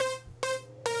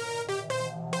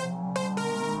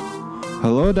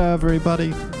Hello to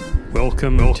everybody.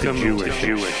 Welcome to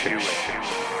Jewish.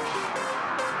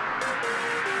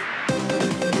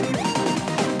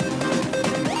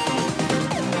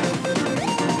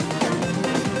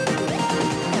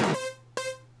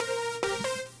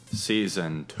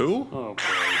 Season 2? Oh boy.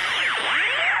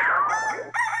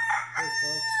 Hey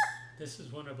folks, this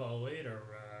is one of our later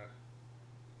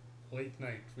late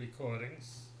night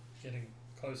recordings, getting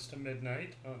close to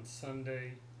midnight on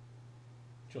Sunday,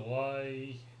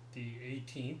 July the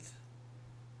 18th.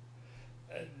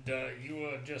 And you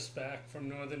were just back from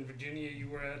Northern Virginia. You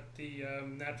were at the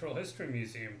Natural History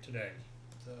Museum today.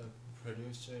 The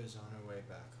producer is on her way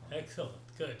back home. Excellent,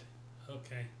 good,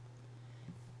 okay.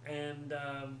 And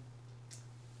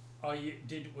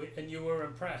you were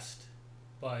impressed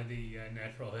by the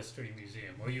Natural History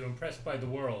Museum? Were you impressed by the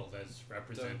world as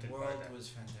represented The by world that? was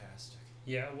fantastic.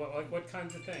 Yeah, what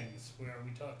kinds of things? Are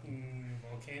we talking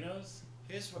volcanoes?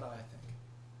 Here's what I think.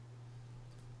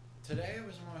 Today I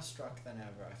was more struck than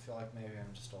ever. I feel like maybe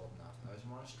I'm just old enough. I was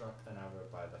more struck than ever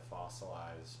by the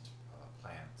fossilized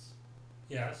plants.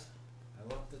 Yes. I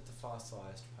looked at the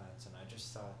fossilized plants and I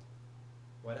just thought,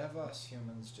 whatever us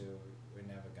humans do, we're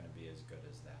never going to be as good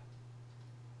as that.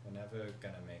 We're never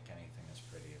going to make anything as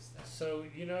pretty as that. So,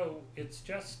 it's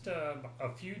just a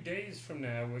few days from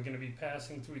now we're going to be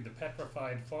passing through the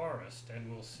petrified forest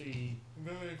and we'll see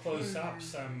close up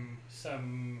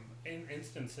some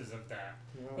instances of that.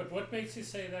 Yeah. But what makes you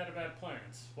say that about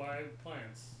plants? Why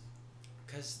plants?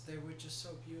 Because they were just so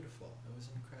beautiful. It was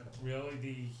incredible. Really,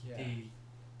 the Yeah.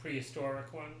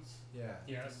 prehistoric ones? Yeah.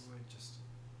 Yes. They were just...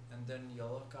 And then you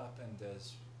look up and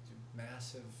there's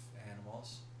massive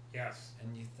animals. Yes.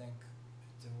 And you think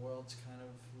the world's kind of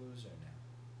loser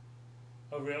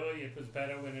now. Oh, really? It was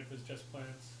better when it was just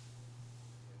plants?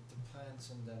 The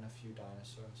plants and then a few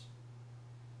dinosaurs.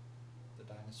 The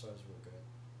dinosaurs were good.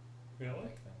 I Really?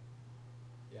 like them.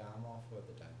 Yeah, I'm all for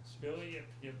the dinosaurs. Really?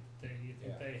 You think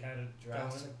Yeah. they had it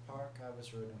Jurassic going? Park, I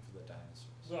was rooting for the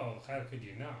dinosaurs. Well, how could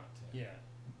you not? Yeah. Yeah.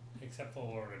 Except for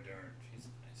Laura Dern. She's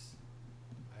nice.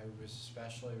 I was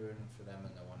especially rooting for them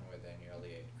in the one where they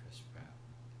nearly ate Chris Pratt.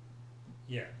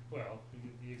 Yeah, well,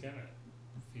 you're gonna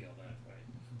feel that way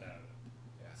about it.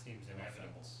 Yeah. Seems No inevitable.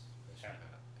 offense, Chris Yeah.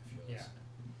 Pratt, if you're Yeah.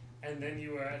 listening. And then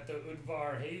you were at the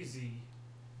Udvar Hazy.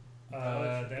 That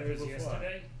was the That day was before.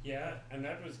 yesterday. Yeah, and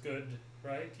that was good,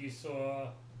 right? You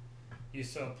saw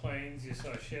planes, you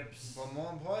saw ships. But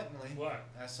more importantly, What?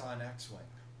 I saw an X-Wing.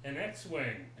 An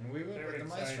X-wing. And we were, Very the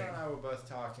maestro exciting. and I were both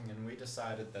talking, and we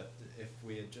decided that if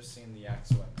we had just seen the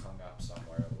X-Wing hung up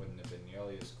somewhere, it wouldn't have been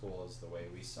nearly as cool as the way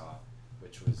we saw it,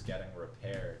 which was getting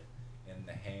repaired in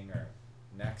the hangar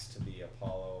next to the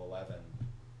Apollo 11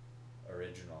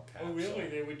 original capsule. Oh, really?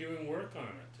 They were doing work on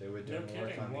it. They were No doing work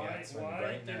kidding. on the Why? X-Wing Why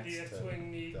right did the next to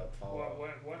X-wing need? the Apollo.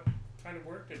 What kind of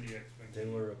work did the X-wing? They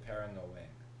need? were repairing a wing.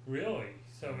 Really?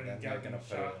 So And it then got they're them gonna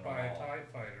put it shot in by a all. TIE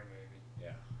fighter, maybe.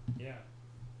 Yeah. Yeah.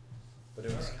 But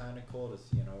it was Alright. kind of cool to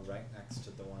see, right next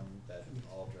to the one that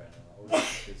Aldrin and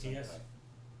Otis did something Yes. like.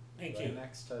 Thank Right you.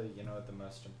 next to, the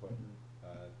most important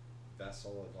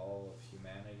vessel of all of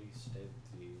humanity, stayed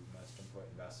the most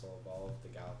important vessel of all of the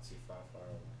galaxy far, far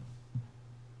away.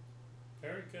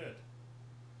 Very good.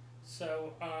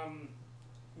 So,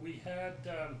 we had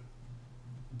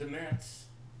the Mets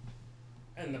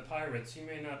and the Pirates. You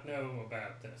may not know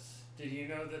about this. Did you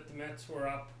know that the Mets were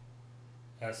up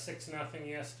 6-0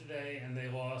 yesterday and they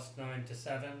lost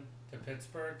 9-7 to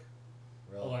Pittsburgh?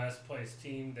 The Really? last place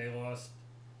team. They lost.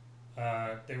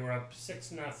 They were up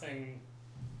 6-0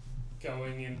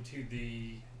 going into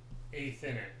the 8th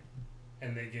inning,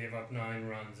 and they gave up 9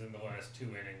 runs in the last 2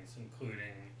 innings,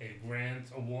 including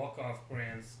a walk-off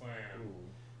grand slam Ooh.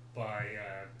 by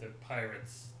the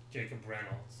Pirates' Jacob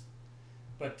Reynolds.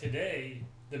 But today,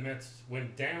 the Mets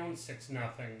went down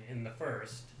 6-0 in the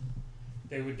first.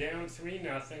 They were down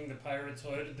 3-0. The Pirates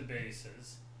loaded the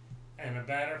bases, and a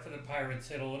batter for the Pirates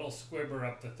hit a little squibber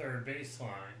up the third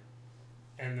baseline.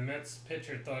 And the Mets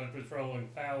pitcher thought it was rolling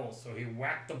foul, so he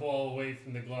whacked the ball away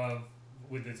from the glove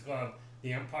with his glove.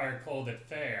 The umpire called it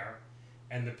fair,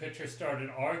 and the pitcher started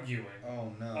arguing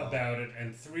Oh no. about it,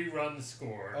 and 3 runs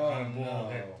scored Oh on a ball no.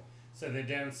 hit. So they're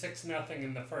down 6-0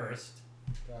 in the first,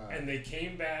 God. and they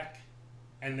came back,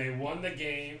 and they won the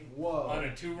game Whoa. on a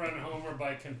 2-run homer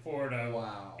by Conforto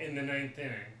Wow. in the 9th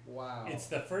inning. Wow. It's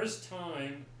the first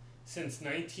time since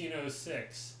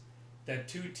 1906 that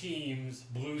 2 teams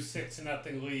blew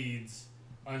 6-0 leads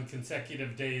on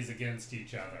consecutive days against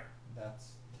each other.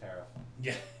 That's terrifying.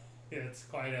 Yeah, it's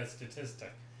quite a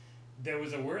statistic. There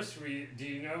was a worse do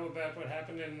you know about what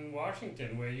happened in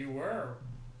Washington where you were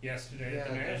yesterday at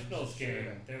the Yeah, there was a Nationals game.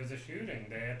 shooting. There was a shooting.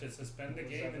 They had to suspend the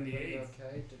Was game in the everybody 8th.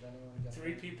 Okay? Did anyone get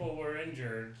 3 hurt? people were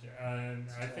injured, and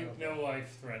It's I think terrible. no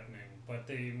life-threatening. But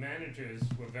the managers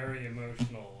were very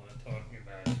emotional talking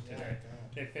about it Yeah, today.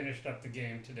 God. They finished up the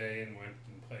game today and went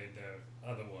and played the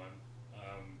other one.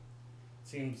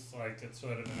 Seems like it's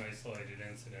sort of an isolated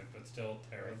incident, but still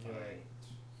terrifying. Regulate.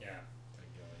 Yeah.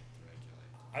 Regulate.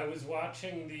 I was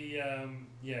watching the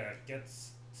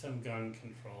gets some gun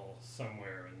control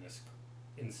somewhere in this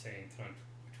insane country,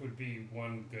 which would be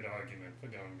one good argument for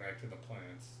going back to the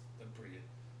plants, the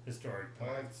prehistoric I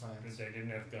like plants, plants. because they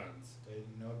didn't have guns. They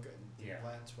no good. The Yeah.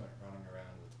 plants weren't running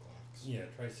around with Glocks. Yeah,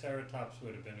 Triceratops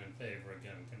would have been in favor of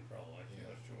gun control, I feel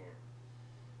Yeah. sure,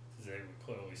 because they were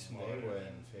clearly And smarter. they were than-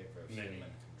 in favor of many.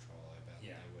 human control. I bet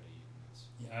Yeah. they would have eaten us.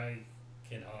 Yeah, I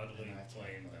can hardly And I can't blame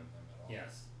blame them. them at all.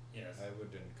 Yes, yes. I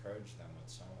would encourage them with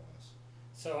some of us.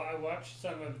 So I watched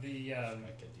some of the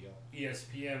Strike a deal.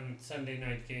 ESPN Sunday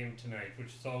night game tonight,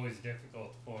 which is always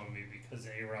difficult for me because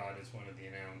A-Rod is one of the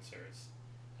announcers,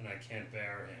 and I can't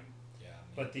bear him. Yeah.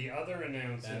 But the other That's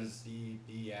announcers, the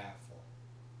Biafel.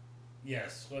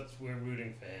 yes, we're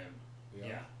rooting for him. We are?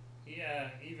 Yeah,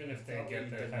 yeah. Even if I they thought get we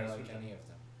the didn't house like with them. any of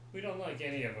them. We don't like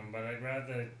any of them, but I'd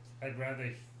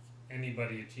rather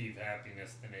anybody achieve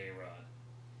happiness than A-Rod.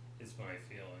 Is my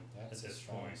feeling That's at a this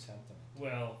strong point. sentiment.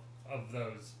 Well, of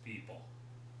those people.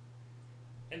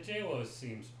 And J-Lo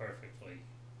seems perfectly,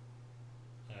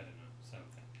 I don't know,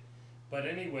 something. But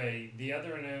anyway, the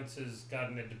other announcers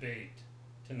got in a debate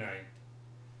tonight.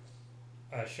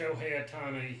 Shohei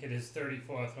Ohtani hit his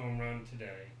 34th home run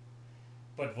today.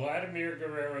 But Vladimir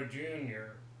Guerrero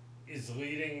Jr. is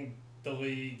leading the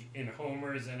league in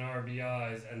homers and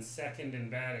RBIs and second in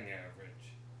batting average.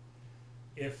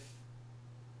 If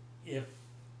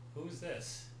who's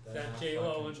this? Is Ben that Affleck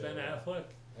J-Lo and and Ben J-Lo. Affleck?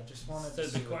 I just wanted So to the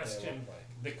see what they question- look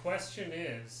like. The question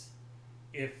is,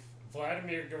 if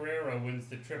Vladimir Guerrero wins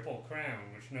the Triple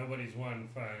Crown, which nobody's won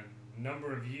for a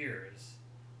number of years,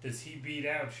 does he beat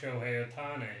out Shohei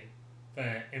Ohtani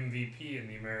for MVP in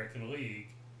the American League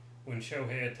when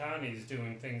Shohei Ohtani is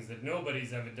doing things that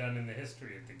nobody's ever done in the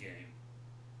history of the game?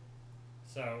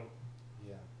 So,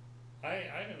 Yeah.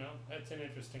 I don't know. That's an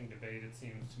interesting debate, it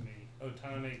seems to me.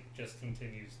 Ohtani just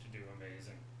continues to do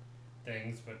amazing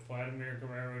things, but Vladimir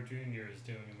Guerrero Jr. is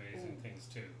doing amazing things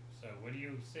too. So what do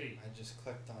you see? I just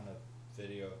clicked on a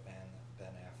video of Ben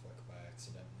Affleck by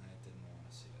accident and I didn't want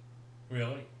to see it.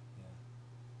 Really? Yeah.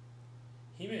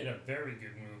 He made a very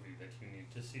good movie that you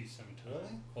need to see sometime.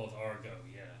 Really? Called Argo,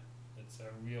 yeah. It's a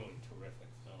really terrific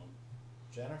film.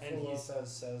 Jennifer And he's-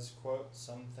 Lopez says, quote,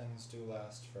 "Some things do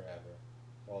last forever,"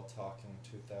 while talking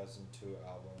 2002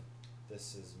 album,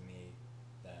 "This Is Me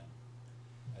Then."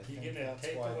 I You think gonna that's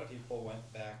take why away- people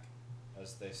went back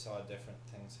as they saw different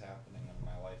things happening in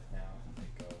my life now and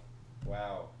they go,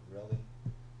 "Wow, really?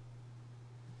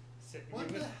 What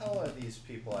the hell are these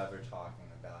people ever talking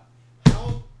about?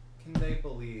 How can they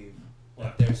believe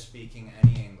What? that they're speaking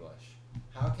any English?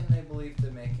 How can they believe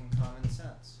they're making common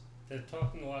sense? They're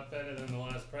talking a lot better than the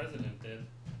last president did.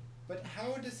 But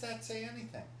how does that say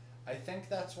anything? I think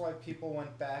that's why people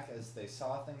went back as they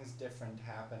saw things different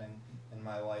happening in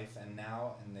my life and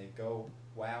now and they go,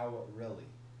 "Wow, really?"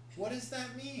 What does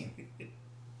that mean?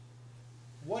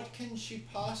 What can she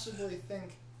possibly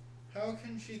think? How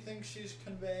can she think she's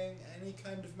conveying any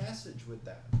kind of message with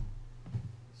that?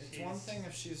 It's one She's- thing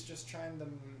if she's just trying to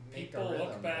make People a rhythm.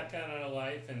 look back on her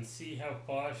life and see how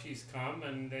far she's come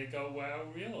and they go, wow,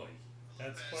 really?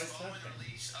 That's quite Following something. the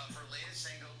release of her latest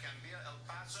single, Cambia El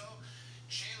Paso,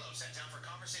 J-Lo sat down for a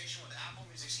conversation with Apple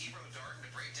Music's Ebro Darden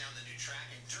to break down the new track.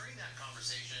 And during that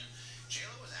conversation,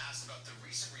 J-Lo was asked about the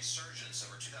recent resurgence of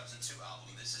her 2002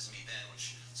 album, This Is Me Then,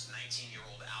 which is a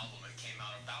 19-year-old album. It came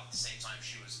out about the same time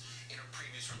she was in her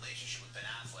previous relationship with Ben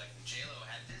Affleck. And J-Lo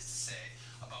had this to say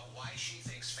about why she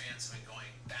thinks fans have been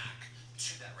going back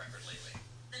to that record lately.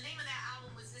 The name of that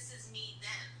album was This Is Me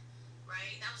Then,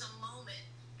 right? That was a moment.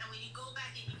 And when you go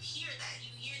back and you hear that,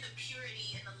 you hear the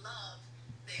purity and the love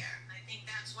there. And I think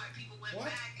that's why people went What?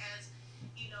 back as,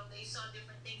 you know, they saw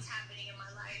different things happening in my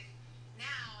life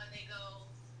now and they go,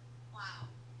 wow,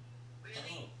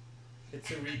 really? Oh. It's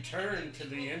a return to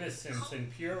the innocence and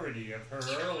purity of her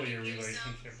earlier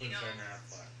relationship with Ben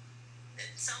Affleck. That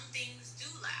some things do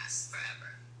last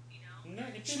forever, you know? No,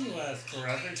 it didn't last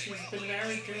forever. She's been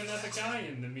married to another guy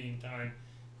in the meantime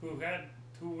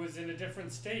who was in a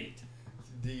different state.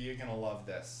 You're gonna love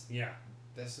this. Yeah.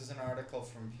 This is an article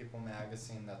from People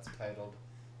magazine that's titled,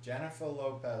 "Jennifer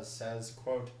Lopez says,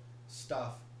 quote,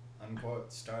 stuff,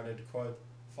 unquote, started, quote,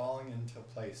 falling into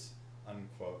place,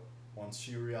 unquote, once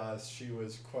she realized she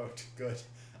was, quote, good,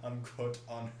 unquote,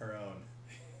 on her own."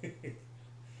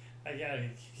 I gotta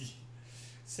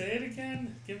say it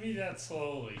again. Give me that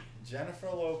slowly. Jennifer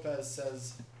Lopez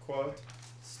says, quote,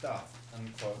 stuff,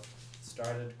 unquote,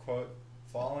 started, quote,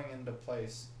 falling into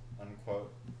place,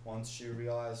 unquote, once she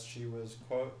realized she was,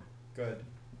 quote, good,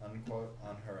 unquote,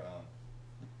 on her own.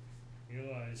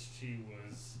 Realized she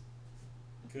was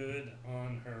good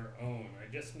on her own.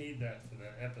 I just need that for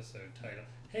the episode title.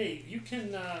 Hey, you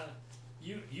can.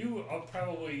 You are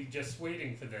probably just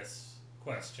waiting for this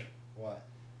question. What?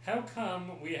 How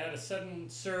come we had a sudden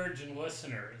surge in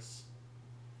listeners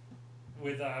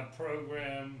with our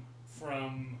program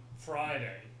from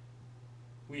Friday?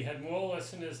 We had more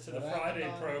listeners to the What happened Friday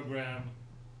on- program.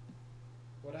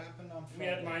 What happened on We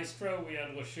Friday? had Maestro, we had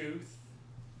Lashuth.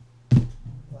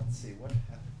 Let's see, what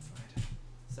happened Friday?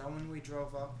 Is that when we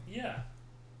drove up? Yeah.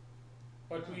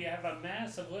 But we have a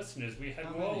mass of listeners. We had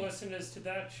How more many? listeners to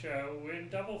that show. We're in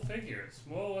double figures.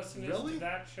 More listeners Really? to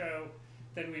that show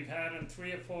than we've had in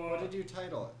 3 or 4. What did you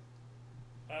title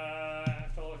it? I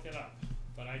have to look it up.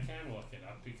 But I can look it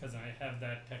up because I have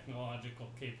that technological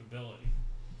capability.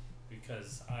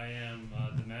 Because I am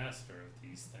the master of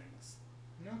these things.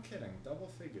 No kidding, double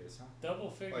figures, huh? Double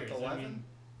figures. Like 11? I mean,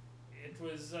 it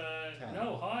was, 10.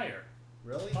 no, higher.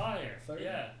 Really? Higher, 30?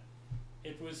 yeah.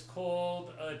 It was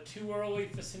called Too Early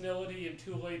for Senility and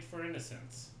Too Late for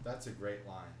Innocence. That's a great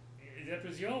line. That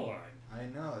was your line. I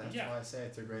know, that's Yeah. why I say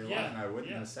it's a great Yeah, line. I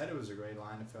wouldn't yeah. have said it was a great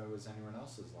line if it was anyone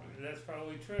else's line. That's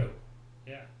probably true.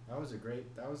 Yeah. That was a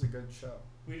good show.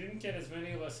 We didn't get as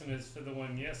many listeners for the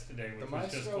one yesterday, The which was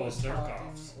just maestro called was talking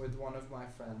Zerkov's. with one of my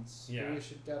friends Yeah. who we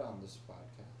should get on this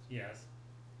podcast. Yes.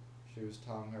 She was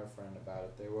telling her friend about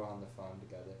it. They were on the phone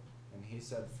together. And he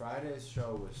said Friday's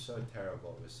show was so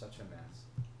terrible. It was such a mess.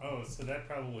 Oh, so that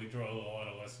probably drew a lot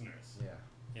of listeners. Yeah.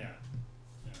 Yeah.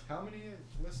 How many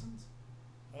listens?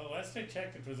 Well, last I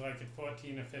checked, it was like at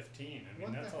 14 or 15. I mean,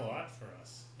 What the that's a hell? lot for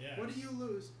us. Yeah. What do you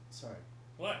lose? Sorry.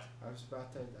 What? I was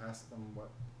about to ask them what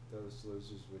those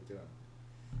losers were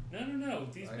doing. No.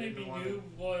 These I may didn't be wanna- new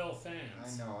loyal I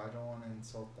fans. know, I don't want to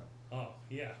insult them. Oh,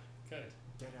 yeah. Good.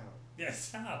 Get out. Yeah,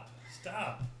 stop.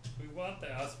 We want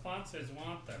them. Our sponsors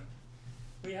want them.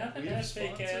 We haven't We had have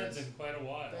fake ads sponsors? in quite a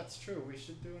while. That's true. We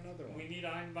should do another one. We need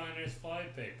Einbeiner's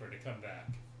flypaper to come back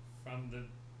from the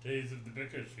days of the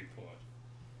Bickers report.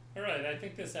 All right, I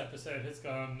think this episode has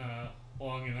gone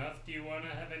long enough. Do you want to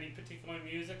have any particular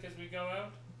music as we go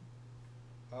out?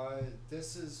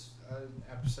 This is an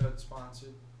episode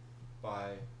sponsored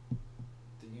by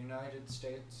the United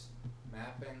States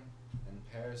Mapping and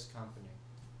Paris Company,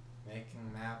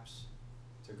 making maps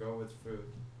to go with fruit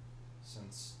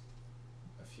since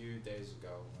a few days ago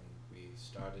when we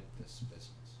started this business.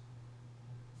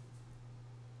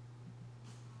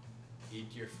 Eat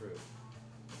your fruit.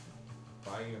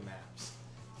 Buy your maps.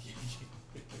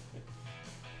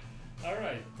 All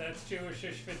right, that's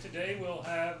Jewish-ish for today. We'll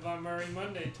have Murray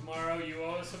Monday tomorrow. You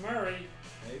owe us a Murray.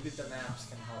 Maybe the maps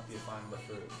can help you find the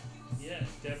fruit. Yeah,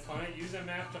 definitely. Use a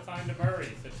map to find a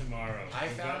Murray for tomorrow. I You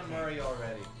found got a Murray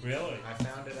already. Really? I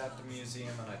found it at the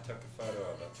museum and I took a photo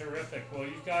of it. Terrific. Well,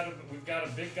 we've got a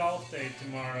big golf day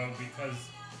tomorrow because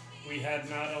we had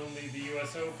not only the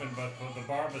U.S. Open but the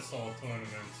Barbasol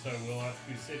tournament. So we'll have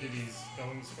Thucydides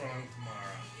going strong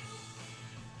tomorrow.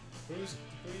 Who are you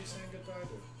saying goodbye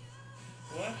to?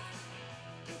 What?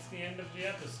 It's the end of the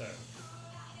episode.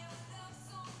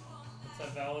 It's a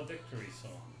valedictory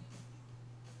song.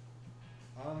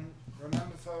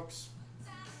 Remember, folks,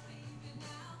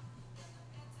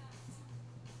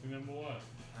 Remember what?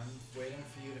 I'm waiting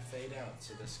for you to fade out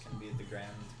so this can be the grand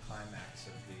climax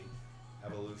of the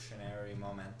evolutionary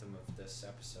momentum of this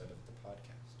episode of the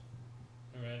podcast.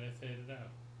 All right, I faded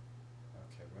out.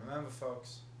 Okay, remember,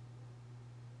 folks,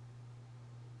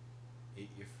 eat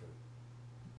your fruit.